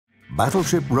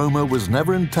Battleship Roma was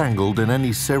never entangled in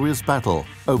any serious battle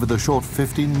over the short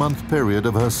 15-month period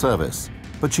of her service,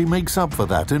 but she makes up for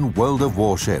that in World of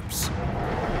Warships.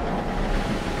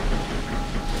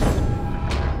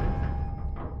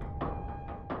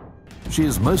 She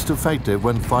is most effective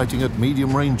when fighting at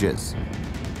medium ranges,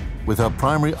 with her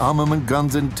primary armament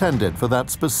guns intended for that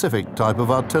specific type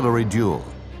of artillery duel.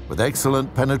 With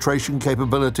excellent penetration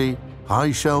capability,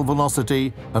 high shell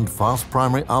velocity, and fast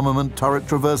primary armament turret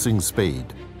traversing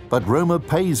speed. But Roma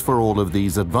pays for all of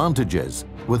these advantages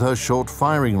with her short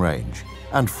firing range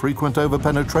and frequent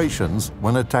over-penetrations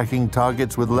when attacking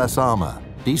targets with less armor.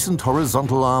 Decent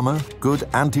horizontal armor, good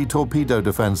anti-torpedo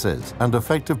defenses, and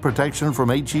effective protection from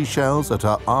HE shells at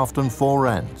her aft and fore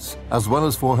ends, as well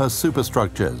as for her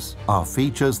superstructures, are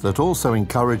features that also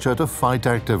encourage her to fight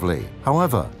actively.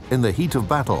 However, in the heat of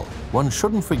battle, one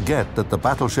shouldn't forget that the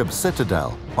battleship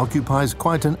Citadel occupies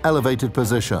quite an elevated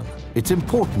position. It's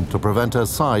important to prevent her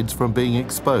sides from being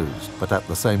exposed, but at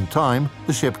the same time,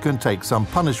 the ship can take some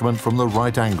punishment from the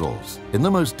right angles. In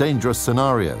the most dangerous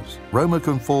scenarios, Roma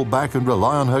can fall back and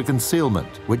rely on her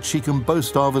concealment, which she can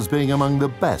boast of as being among the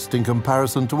best in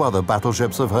comparison to other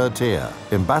battleships of her tier.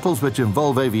 In battles which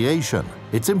involve aviation,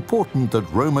 it's important that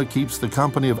Roma keeps the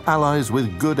company of allies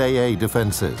with good AA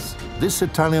defenses. This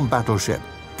Italian battleship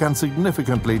can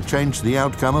significantly change the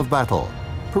outcome of battle,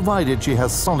 provided she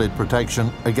has solid protection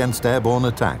against airborne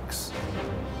attacks.